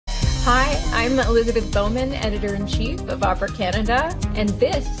Hi, I'm Elizabeth Bowman, Editor-in-Chief of Opera Canada, and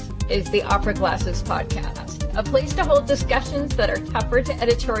this is the Opera Glasses Podcast, a place to hold discussions that are tougher to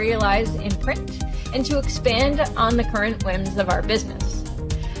editorialize in print and to expand on the current whims of our business.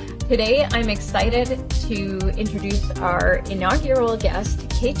 Today, I'm excited to introduce our inaugural guest,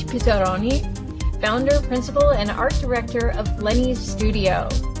 Catherine Pisaroni, founder, principal, and art director of Lenny's Studio,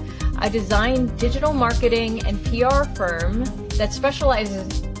 a design, digital marketing, and PR firm that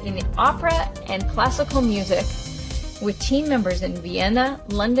specializes in opera and classical music with team members in Vienna,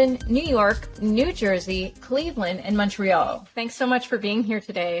 London, New York, New Jersey, Cleveland, and Montreal. Thanks so much for being here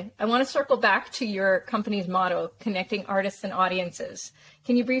today. I want to circle back to your company's motto, connecting artists and audiences.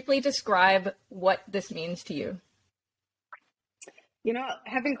 Can you briefly describe what this means to you? You know,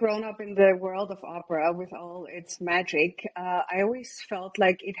 having grown up in the world of opera with all its magic, I always felt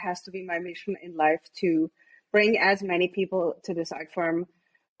like it has to be my mission in life to bring as many people to this art form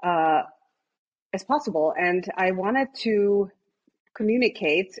as possible. And I wanted to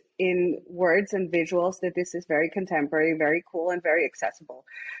communicate in words and visuals that this is very contemporary, very cool, and very accessible.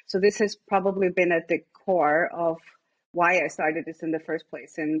 So this has probably been at the core of why I started this in the first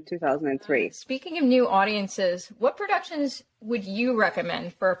place in 2003. Speaking of new audiences, what productions would you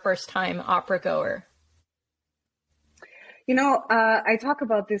recommend for a first-time opera goer? You know, I talk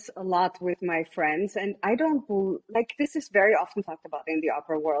about this a lot with my friends, and I don't like this is very often talked about in the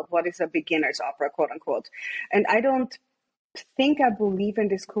opera world. What is a beginner's opera, quote unquote? And I don't think I believe in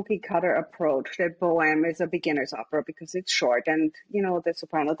this cookie cutter approach that Bohème is a beginner's opera because it's short and, you know, the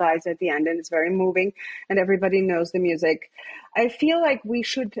soprano dies at the end and it's very moving and everybody knows the music. I feel like we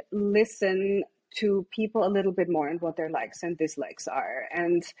should listen to people a little bit more and what their likes and dislikes are.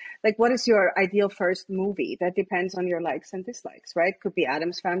 And like, what is your ideal first movie? That depends on your likes and dislikes, right? Could be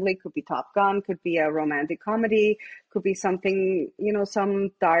Addams Family, could be Top Gun, could be a romantic comedy, could be something, you know,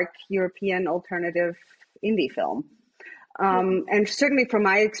 some dark European alternative indie film. And certainly from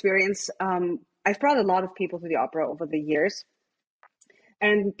my experience, I've brought a lot of people to the opera over the years.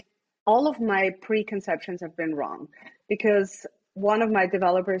 And all of my preconceptions have been wrong because one of my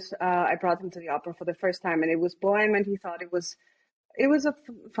developers, I brought him to the opera for the first time, and it was Bohème, and he thought it was a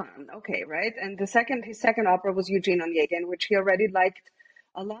fun, okay, right? And his second opera was Eugene Onegin, which he already liked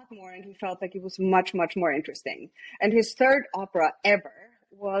a lot more, and he felt like it was much, much more interesting. And his third opera ever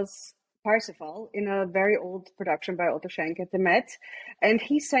was Parsifal in a very old production by Otto Schenk at the Met, and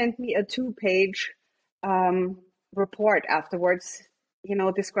he sent me a 2-page report afterwards, you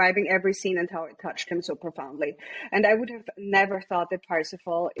know, describing every scene and how it touched him so profoundly. And I would have never thought that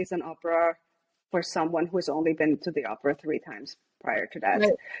Parsifal is an opera for someone who has only been to the opera 3 times prior to that.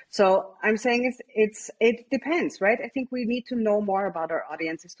 Right. So I'm saying it depends, right? I think we need to know more about our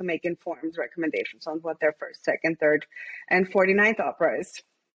audiences to make informed recommendations on what their first, second, third, and 49th opera is.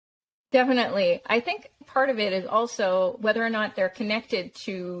 Definitely. I think part of it is also whether or not they're connected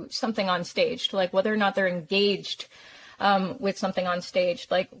to something on stage, to like whether or not they're engaged with something on stage.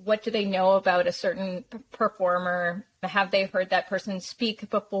 Like, what do they know about a certain performer? Have they heard that person speak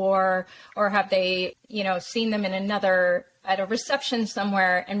before, or have they, you know, seen them at a reception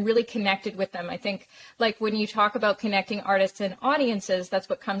somewhere and really connected with them? I think, like, when you talk about connecting artists and audiences, that's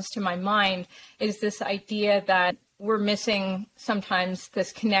what comes to my mind, is this idea that we're missing sometimes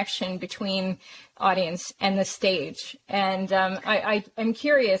this connection between audience and the stage. And I'm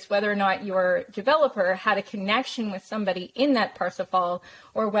curious whether or not your developer had a connection with somebody in that Parsifal,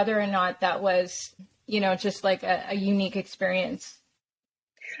 or whether or not that was, you know, just like a unique experience.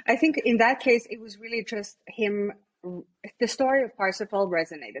 I think in that case, it was really just him. The story of Parsifal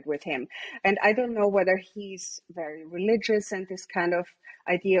resonated with him. And I don't know whether he's very religious and this kind of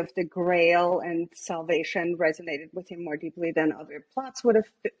idea of the Grail and salvation resonated with him more deeply than other plots would have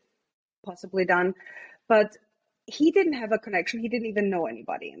possibly done. But he didn't have a connection. He didn't even know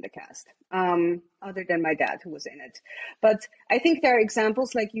anybody in the cast, other than my dad who was in it. But I think there are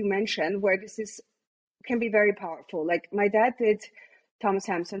examples like you mentioned where can be very powerful. Like my dad did Thomas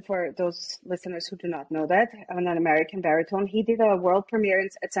Hampson, for those listeners who do not know that, an American baritone. He did a world premiere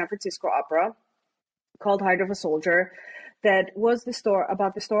at San Francisco Opera called Heart of a Soldier that was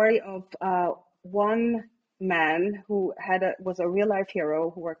about the story of one man who was a real life hero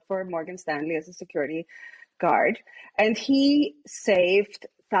who worked for Morgan Stanley as a security guard. And he saved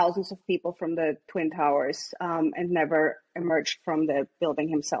thousands of people from the Twin Towers and never emerged from the building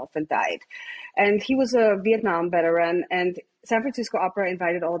himself and died. And he was a Vietnam veteran, and San Francisco Opera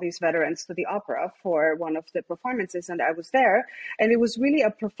invited all these veterans to the opera for one of the performances, and I was there. And it was really a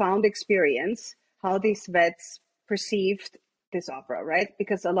profound experience how these vets perceived this opera, right?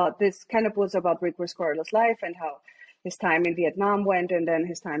 Because this kind of was about Rick Rescorla's life and how his time in Vietnam went, and then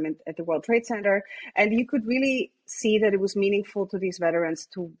his time at the World Trade Center. And you could really see that it was meaningful to these veterans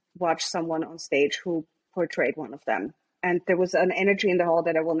to watch someone on stage who portrayed one of them. And there was an energy in the hall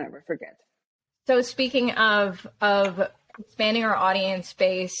that I will never forget. So speaking of expanding our audience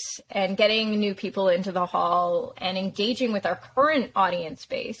base and getting new people into the hall and engaging with our current audience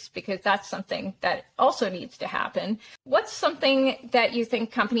base, because that's something that also needs to happen. What's something that you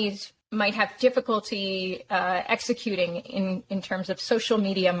think companies might have difficulty executing in terms of social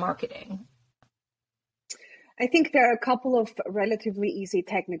media marketing? I think there are a couple of relatively easy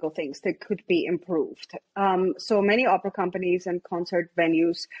technical things that could be improved. So many opera companies and concert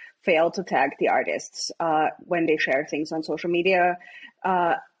venues fail to tag the artists when they share things on social media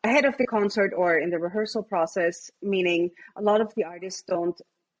ahead of the concert or in the rehearsal process, meaning a lot of the artists don't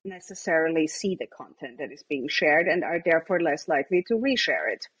necessarily see the content that is being shared and are therefore less likely to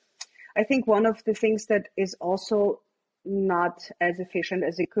reshare it. I think one of the things that is also not as efficient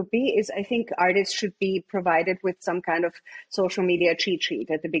as it could be is I think artists should be provided with some kind of social media cheat sheet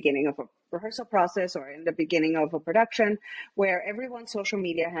at the beginning of a rehearsal process or in the beginning of a production, where everyone's social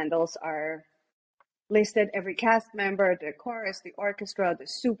media handles are listed, every cast member, the chorus, the orchestra, the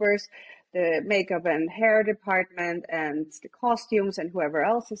supers, the makeup and hair department, and the costumes, and whoever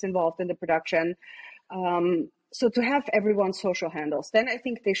else is involved in the production. So to have everyone's social handles, then I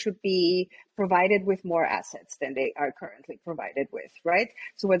think they should be provided with more assets than they are currently provided with, right?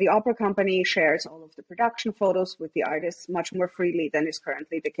 So where the opera company shares all of the production photos with the artists much more freely than is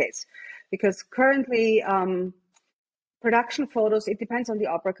currently the case. Because currently, production photos, it depends on the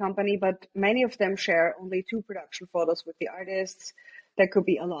opera company, but many of them share only 2 production photos with the artists. There could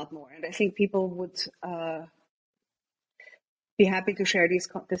be a lot more. And I think people would be happy to share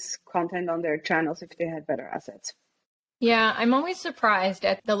this content on their channels if they had better assets. Yeah, I'm always surprised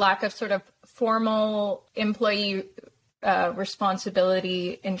at the lack of sort of formal employee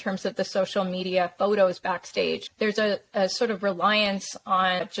responsibility in terms of the social media photos backstage. There's a sort of reliance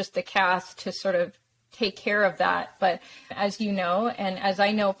on just the cast to sort of take care of that. But as you know, and as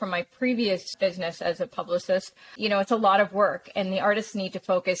I know from my previous business as a publicist, it's a lot of work and the artists need to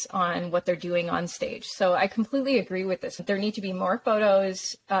focus on what they're doing on stage. So I completely agree with this. There need to be more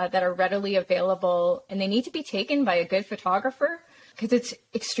photos that are readily available, and they need to be taken by a good photographer because it's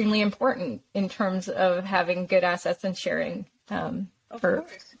extremely important in terms of having good assets and sharing. Of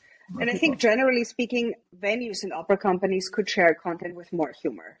course. And I think generally speaking, venues and opera companies could share content with more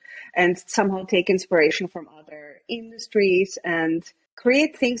humor and somehow take inspiration from other industries and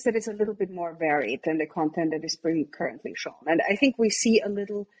create things that is a little bit more varied than the content that is being currently shown. And I think we see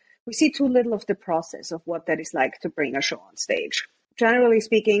too little of the process of what that is like to bring a show on stage. Generally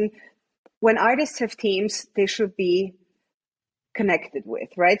speaking, when artists have teams, they should be connected with,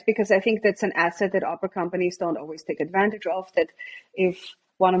 right? Because I think that's an asset that opera companies don't always take advantage of, that if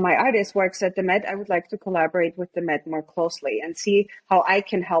one of my artists works at the Met, I would like to collaborate with the Met more closely and see how I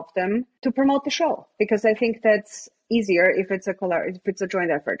can help them to promote the show, because I think that's easier if it's a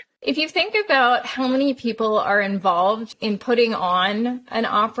joint effort. If you think about how many people are involved in putting on an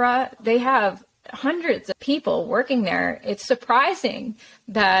opera, they have hundreds of people working there. It's surprising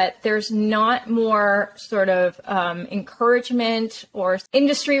that there's not more sort of encouragement or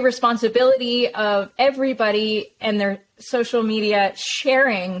industry responsibility of everybody and their social media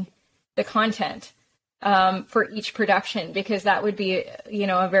sharing the content for each production, because that would be,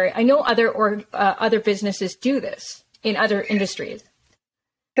 I know other businesses do this in other industries.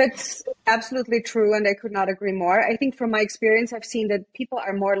 That's absolutely true, and I could not agree more. I think from my experience, I've seen that people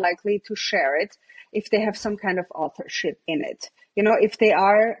are more likely to share it if they have some kind of authorship in it. If they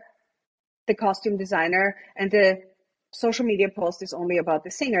are the costume designer and the social media post is only about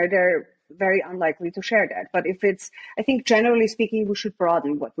the singer, they're very unlikely to share that. But I think generally speaking, we should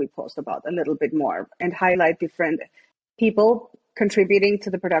broaden what we post about a little bit more and highlight different people contributing to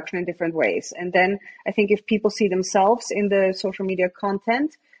the production in different ways. And then I think if people see themselves in the social media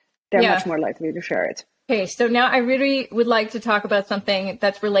content, they're much more likely to share it. Okay, so now I really would like to talk about something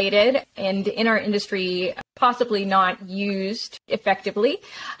that's related and in our industry possibly not used effectively.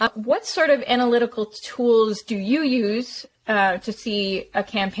 What sort of analytical tools do you use to see a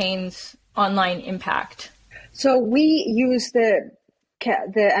campaign's online impact? So we use the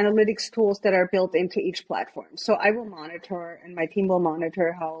analytics tools that are built into each platform. So I will monitor, and my team will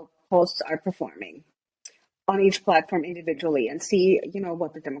monitor how posts are performing on each platform individually and see,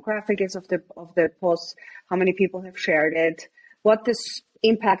 what the demographic is of the posts, how many people have shared it, what this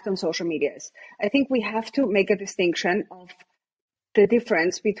impact on social media is. I think we have to make a distinction of the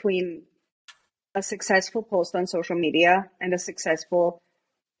difference between a successful post on social media and a successful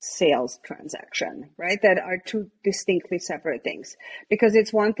sales transaction, right? That are two distinctly separate things. Because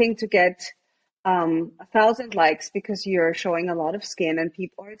it's one thing to get 1,000 likes because you're showing a lot of skin and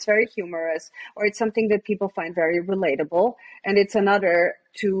people, or it's very humorous, or it's something that people find very relatable. And it's another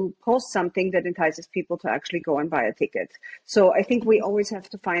to post something that entices people to actually go and buy a ticket. So I think we always have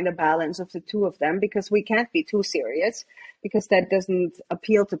to find a balance of the two of them, because we can't be too serious, because that doesn't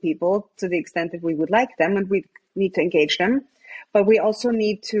appeal to people to the extent that we would like them, and we need to engage them. But we also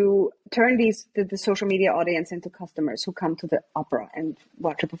need to turn the social media audience into customers who come to the opera and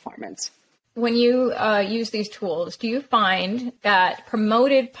watch a performance. When you use these tools, do you find that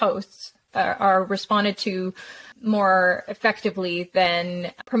promoted posts are responded to more effectively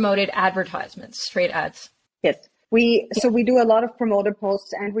than promoted advertisements, straight ads? Yes. So we do a lot of promoted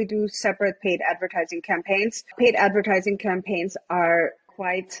posts, and we do separate paid advertising campaigns. Paid advertising campaigns are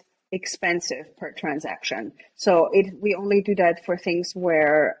quite expensive per transaction. So we only do that for things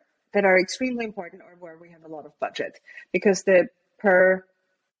that are extremely important or where we have a lot of budget, because the per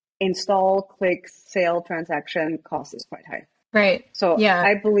install, click, sale transaction cost is quite high. Right. So yeah.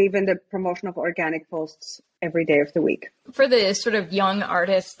 I believe in the promotion of organic posts every day of the week. For the sort of young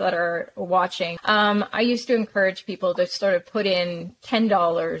artists that are watching, I used to encourage people to sort of put in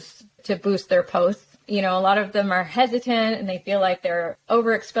 $10 to boost their posts. You know, a lot of them are hesitant and they feel like they're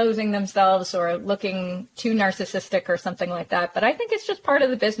overexposing themselves or looking too narcissistic or something like that. But I think it's just part of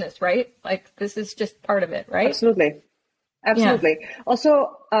the business, right? Like, this is just part of it, right? Absolutely. Absolutely. Yeah.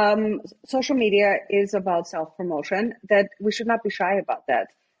 Also, social media is about self-promotion, that we should not be shy about that.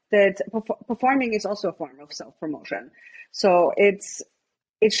 That performing is also a form of self-promotion. So it's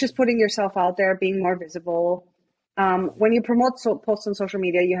just putting yourself out there, being more visible. When you promote posts on social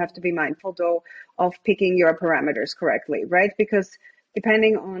media, you have to be mindful, though, of picking your parameters correctly, right? Because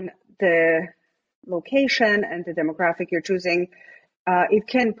depending on the location and the demographic you're choosing, it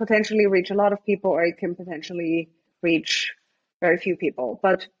can potentially reach a lot of people, or it can potentially reach very few people.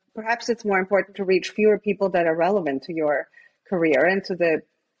 But perhaps it's more important to reach fewer people that are relevant to your career and to the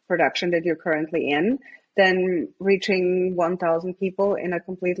production that you're currently in than reaching 1,000 people in a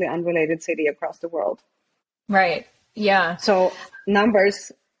completely unrelated city across the world. Right. Yeah. So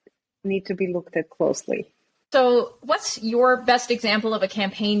numbers need to be looked at closely. So what's your best example of a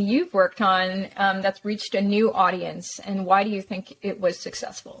campaign you've worked on that's reached a new audience, and why do you think it was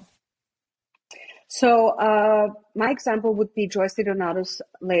successful? So my example would be Joyce DiDonato's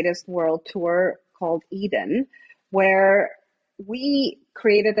latest world tour called Eden, where we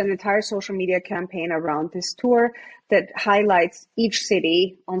created an entire social media campaign around this tour that highlights each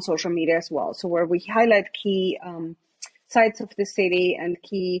city on social media as well. So where we highlight key sites of the city and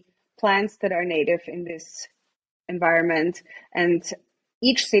key plants that are native in this environment. And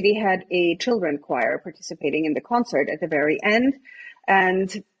each city had a children choir participating in the concert at the very end.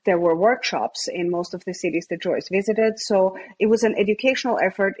 And there were workshops in most of the cities that Joyce visited. So it was an educational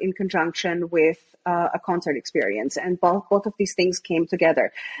effort in conjunction with a concert experience. And both of these things came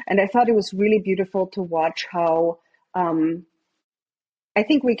together. And I thought it was really beautiful to watch how I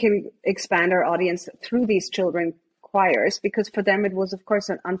think we can expand our audience through these children choirs, because for them it was, of course,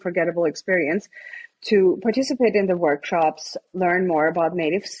 an unforgettable experience to participate in the workshops, learn more about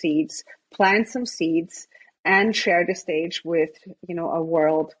native seeds, plant some seeds, and share the stage with, a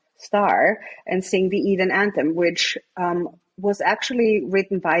world star and sing the Eden anthem, which was actually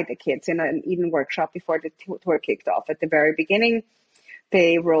written by the kids in an Eden workshop before the tour kicked off. At the very beginning,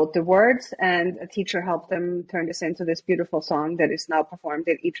 they wrote the words, and a teacher helped them turn this into this beautiful song that is now performed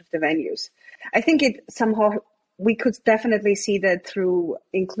in each of the venues. I think we could definitely see that through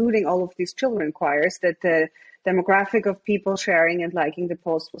including all of these children choirs, that the demographic of people sharing and liking the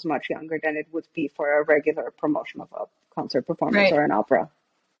post was much younger than it would be for a regular promotion of a concert performance or an opera.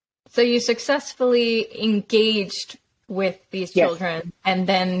 So you successfully engaged with these children, and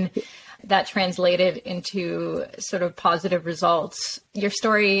then that translated into sort of positive results. Your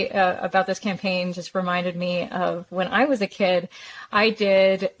story about this campaign just reminded me of when I was a kid. I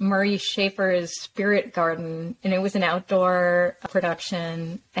did Murray Schafer's Spirit Garden, and it was an outdoor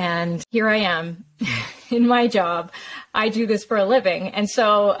production. And here I am in my job. I do this for a living. And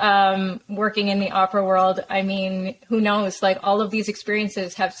so working in the opera world, I mean, who knows, like all of these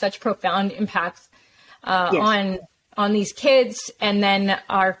experiences have such profound impacts on these kids and then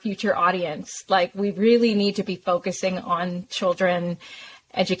our future audience. Like, we really need to be focusing on children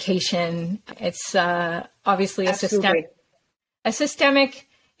education. It's obviously a systemic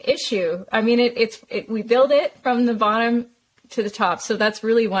issue. I mean, we build it from the bottom to the top. So that's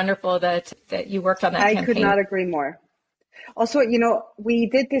really wonderful that you worked on that campaign. I could not agree more. Also, we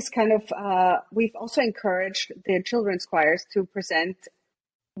did this kind of, we've also encouraged the children's choirs to present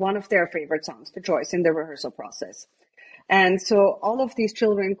one of their favorite songs to Joyce in the rehearsal process. And so all of these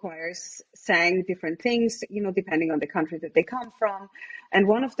children choirs sang different things, depending on the country that they come from. And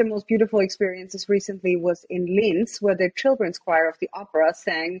one of the most beautiful experiences recently was in Linz, where the children's choir of the opera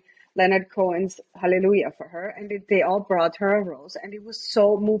sang Leonard Cohen's Hallelujah for her. And they all brought her a rose. And it was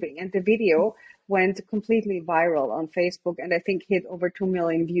so moving. And the video went completely viral on Facebook, and I think hit over 2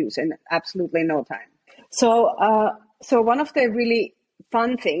 million views in absolutely no time. So one of the really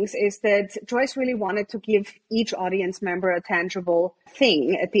fun things is that Joyce really wanted to give each audience member a tangible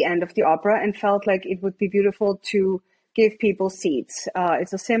thing at the end of the opera, and felt like it would be beautiful to give people seeds.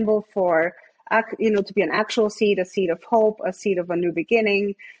 It's a symbol for, to be an actual seed, a seed of hope, a seed of a new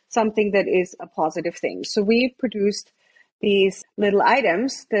beginning, something that is a positive thing. So we produced these little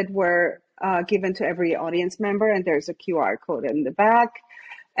items that were given to every audience member, and there's a QR code in the back.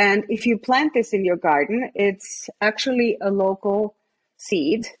 And if you plant this in your garden, it's actually a local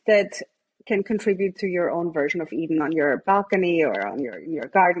seed that can contribute to your own version of Eden on your balcony or on in your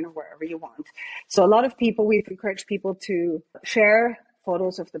garden or wherever you want. So a lot of people, we've encouraged people to share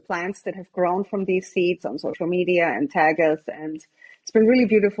photos of the plants that have grown from these seeds on social media and tag us. And it's been really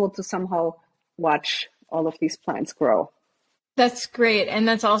beautiful to somehow watch all of these plants grow. That's great. And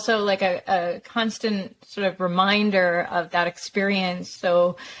that's also like a constant sort of reminder of that experience.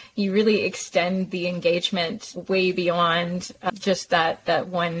 So you really extend the engagement way beyond just that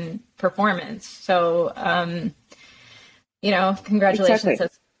one performance. So, congratulations. Exactly.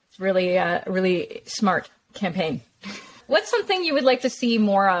 That's really a really smart campaign. What's something you would like to see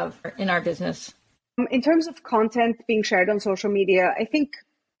more of in our business? In terms of content being shared on social media, I think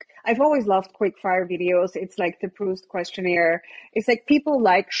I've always loved quick fire videos. It's like the Proust questionnaire. It's like people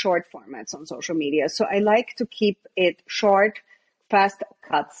like short formats on social media. So I like to keep it short, fast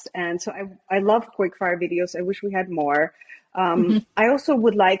cuts. And so I love quick fire videos. I wish we had more. I also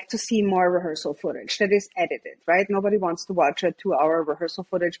would like to see more rehearsal footage that is edited, right? Nobody wants to watch a 2-hour rehearsal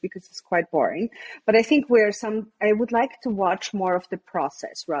footage because it's quite boring. But I think I would like to watch more of the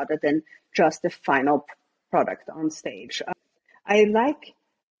process rather than just the final product on stage. I like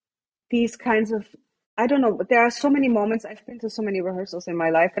these kinds of, I don't know, but there are so many moments. I've been to so many rehearsals in my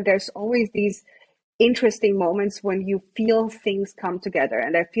life, and there's always these interesting moments when you feel things come together.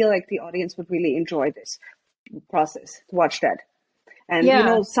 And I feel like the audience would really enjoy this process, to watch that.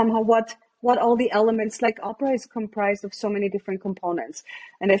 And, somehow what all the elements, like opera is comprised of so many different components.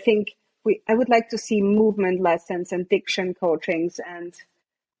 And I think I would like to see movement lessons and diction coachings and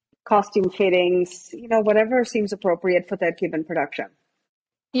costume fittings, whatever seems appropriate for that given production.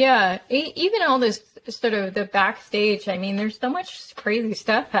 Yeah, even all this sort of the backstage. I mean, there's so much crazy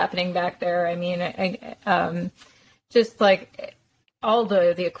stuff happening back there. I mean, just like all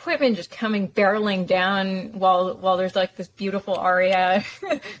the equipment just coming barreling down while there's like this beautiful aria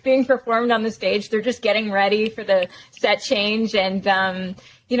being performed on the stage. They're just getting ready for the set change, and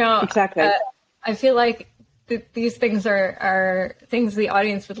Exactly. I feel like these things are things the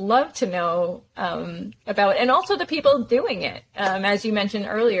audience would love to know about, and also the people doing it. As you mentioned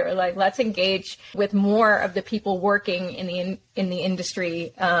earlier, like let's engage with more of the people working in the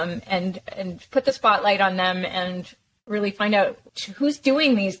industry, and put the spotlight on them and really find out who's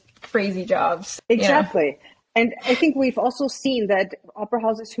doing these crazy jobs. Exactly. And I think we've also seen that opera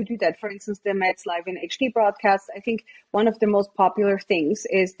houses who do that, for instance, the Met's Live in HD broadcast, I think one of the most popular things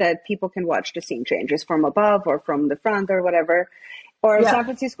is that people can watch the scene changes from above or from the front or whatever. Or San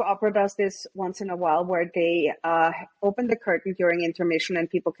Francisco Opera does this once in a while, where they open the curtain during intermission and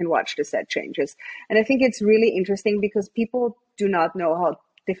people can watch the set changes. And I think it's really interesting because people do not know how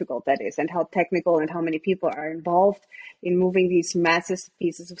difficult that is and how technical and how many people are involved in moving these massive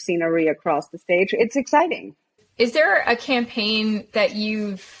pieces of scenery across the stage. It's exciting. Is there a campaign that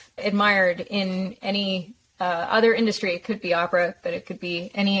you've admired in any other industry? It could be opera, but it could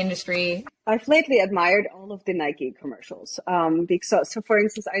be any industry. I've lately admired all of the Nike commercials. So for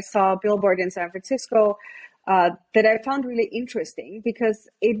instance, I saw a billboard in San Francisco that I found really interesting, because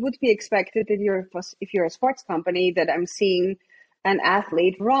it would be expected that if you're a sports company, that I'm seeing an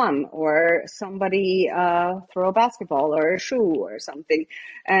athlete run or somebody throw a basketball or a shoe or something.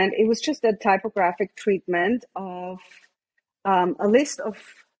 And it was just a typographic treatment of a list of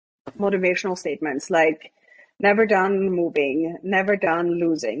motivational statements like never done moving, never done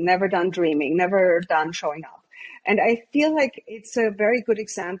losing, never done dreaming, never done showing up. And I feel like it's a very good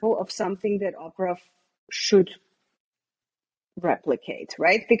example of something that opera should replicate,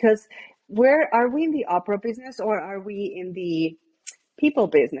 right? Because where are we in the opera business, or are we in the people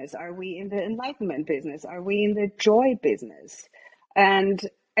business? Are we in the enlightenment business? Are we in the joy business? And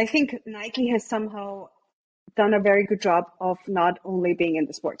I think Nike has somehow done a very good job of not only being in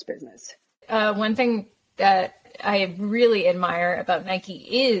the sports business. One thing that I really admire about Nike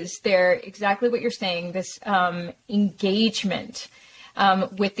is their, exactly what you're saying, this engagement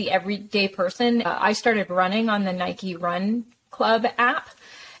with the everyday person. I started running on the Nike Run Club app,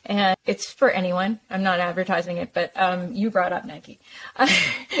 and it's for anyone. I'm not advertising it, but you brought up Nike.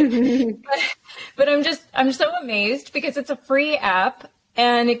 but I'm so amazed because it's a free app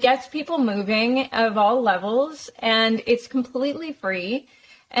and it gets people moving of all levels, and it's completely free.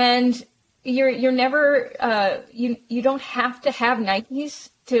 And you're never, you don't have to have Nikes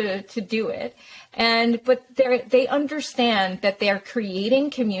to do it. But they understand that they're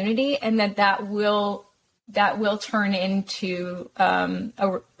creating community, and that will turn into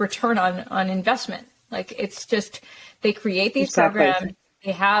a return on investment. Like, it's just, they create these programs,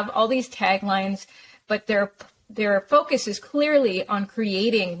 they have all these taglines, but their focus is clearly on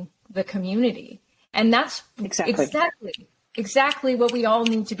creating the community. And that's exactly what we all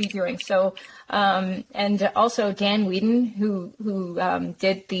need to be doing. So, and also Dan Whedon, who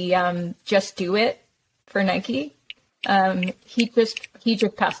did the Just Do It for Nike, he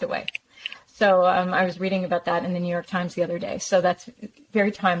just passed away. So I was reading about that in the New York Times the other day. So that's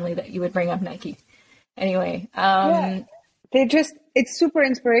very timely that you would bring up Nike. Anyway, it's super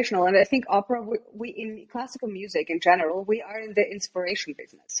inspirational. And I think opera, we in classical music in general, we are in the inspiration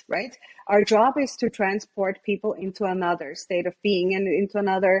business, right? Our job is to transport people into another state of being and into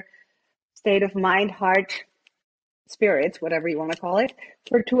another state of mind, heart, spirit, whatever you want to call it,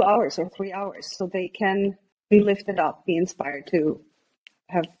 for 2 hours or 3 hours, so they can be lifted up, be inspired to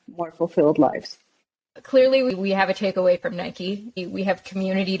have more fulfilled lives. Clearly, we have a takeaway from Nike. We have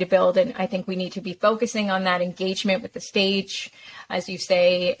community to build, and I think we need to be focusing on that engagement with the stage, as you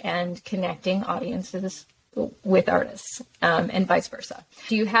say, and connecting audiences with artists, and vice versa.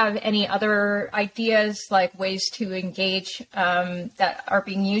 Do you have any other ideas, like ways to engage that are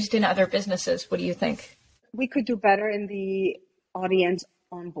being used in other businesses? What do you think? We could do better in the audience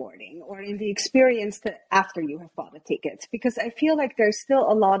onboarding or in the experience after you have bought a ticket, because I feel like there's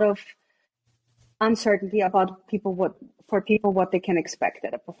still a lot of uncertainty about what they can expect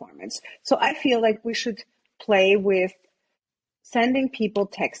at a performance. So I feel like we should play with sending people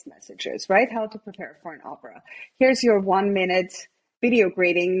text messages, right? How to prepare for an opera. Here's your 1 minute video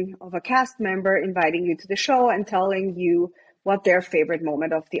greeting of a cast member inviting you to the show and telling you what their favorite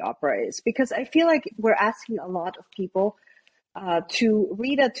moment of the opera is. Because I feel like we're asking a lot of people to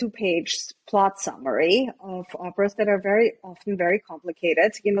read a 2-page plot summary of operas that are very often very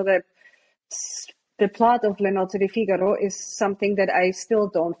complicated. You know, the plot of Le Nozze di Figaro is something that I still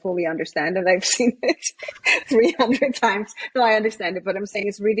don't fully understand, and I've seen it 300 times. No, I understand it, but I'm saying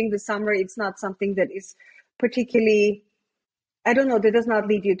is reading the summary, it's not something that is particularly, I don't know, that does not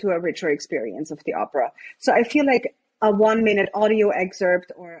lead you to a richer experience of the opera. So I feel like a 1 minute audio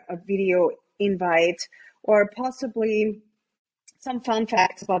excerpt or a video invite, or possibly some fun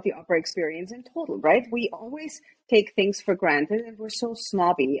facts about the opera experience in total, right? We always take things for granted, and we're so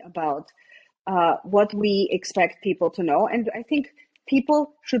snobby about what we expect people to know. And I think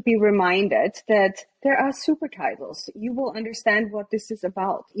people should be reminded that there are super titles. You will understand what this is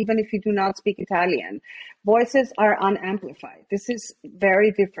about, even if you do not speak Italian. Voices are unamplified. This is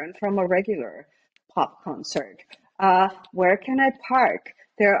very different from a regular pop concert. Where can I park?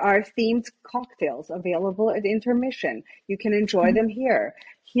 There are themed cocktails available at intermission. You can enjoy them here.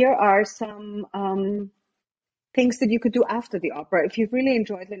 Here are some things that you could do after the opera. If you've really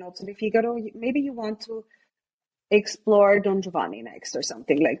enjoyed Le Nozze di Figaro, maybe you want to explore Don Giovanni next or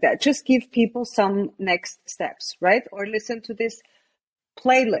something like that. Just give people some next steps, right? Or listen to this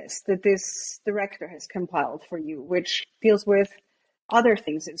playlist that this director has compiled for you, which deals with other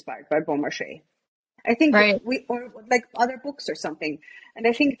things inspired by Beaumarchais. I think or like other books or something. And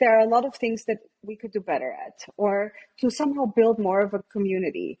I think there are a lot of things that we could do better at, or to somehow build more of a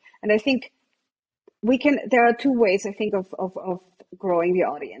community. And I think there are two ways, I think, of growing the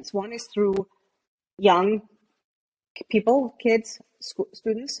audience. One is through young people, kids,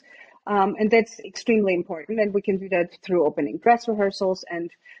 students, and that's extremely important. And we can do that through opening dress rehearsals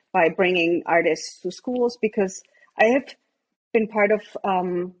and by bringing artists to schools, because I have been part of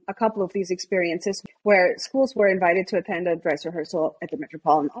a couple of these experiences where schools were invited to attend a dress rehearsal at the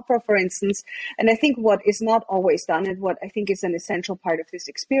Metropolitan Opera, for instance. And I think what is not always done, and what I think is an essential part of this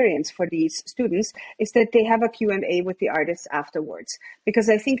experience for these students, is that they have a Q&A with the artists afterwards. Because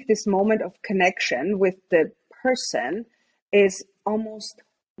I think this moment of connection with the person is almost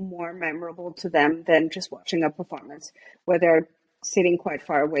more memorable to them than just watching a performance where they're sitting quite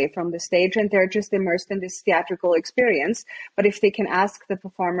far away from the stage, and they're just immersed in this theatrical experience. But if they can ask the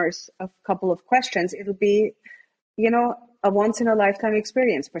performers a couple of questions, it'll be, a once in a lifetime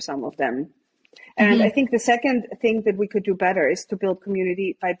experience for some of them. And I think the second thing that we could do better is to build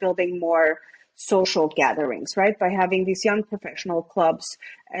community by building more social gatherings, right? By having these young professional clubs,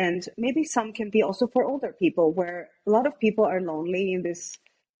 and maybe some can be also for older people, where a lot of people are lonely in this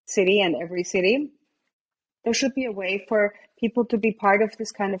city and every city. There should be a way for people to be part of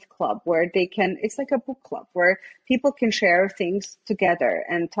this kind of club where it's like a book club where people can share things together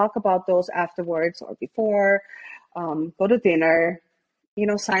and talk about those afterwards or before, go to dinner,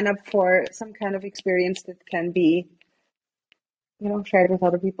 sign up for some kind of experience that can be, shared with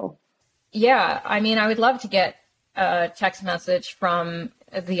other people. Yeah, I mean, I would love to get a text message from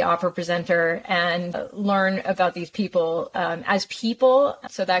the opera presenter and learn about these people as people.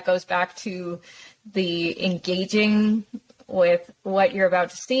 So that goes back to the engaging with what you're about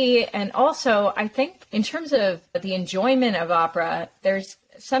to see. And also, I think in terms of the enjoyment of opera, there's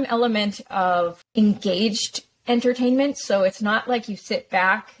some element of engaged entertainment. So it's not like you sit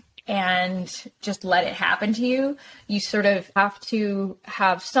back and just let it happen to you. You sort of have to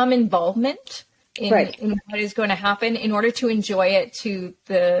have some involvement in what is going to happen in order to enjoy it to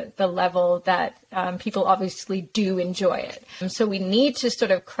the level that people obviously do enjoy it. So we need to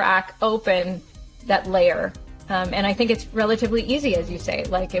sort of crack open that layer. And I think it's relatively easy, as you say,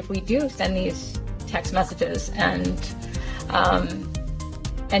 like if we do send these text messages and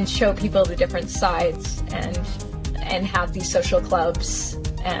show people the different sides and have these social clubs.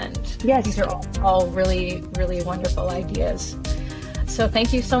 And yes, these are all really, really wonderful ideas. So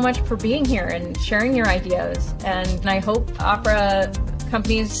thank you so much for being here and sharing your ideas. And I hope opera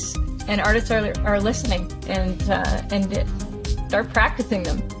companies and artists are listening and start practicing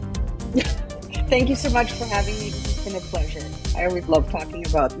them. Thank you so much for having me. It's been a pleasure. I always love talking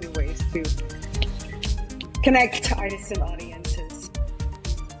about new ways to connect artists and audience.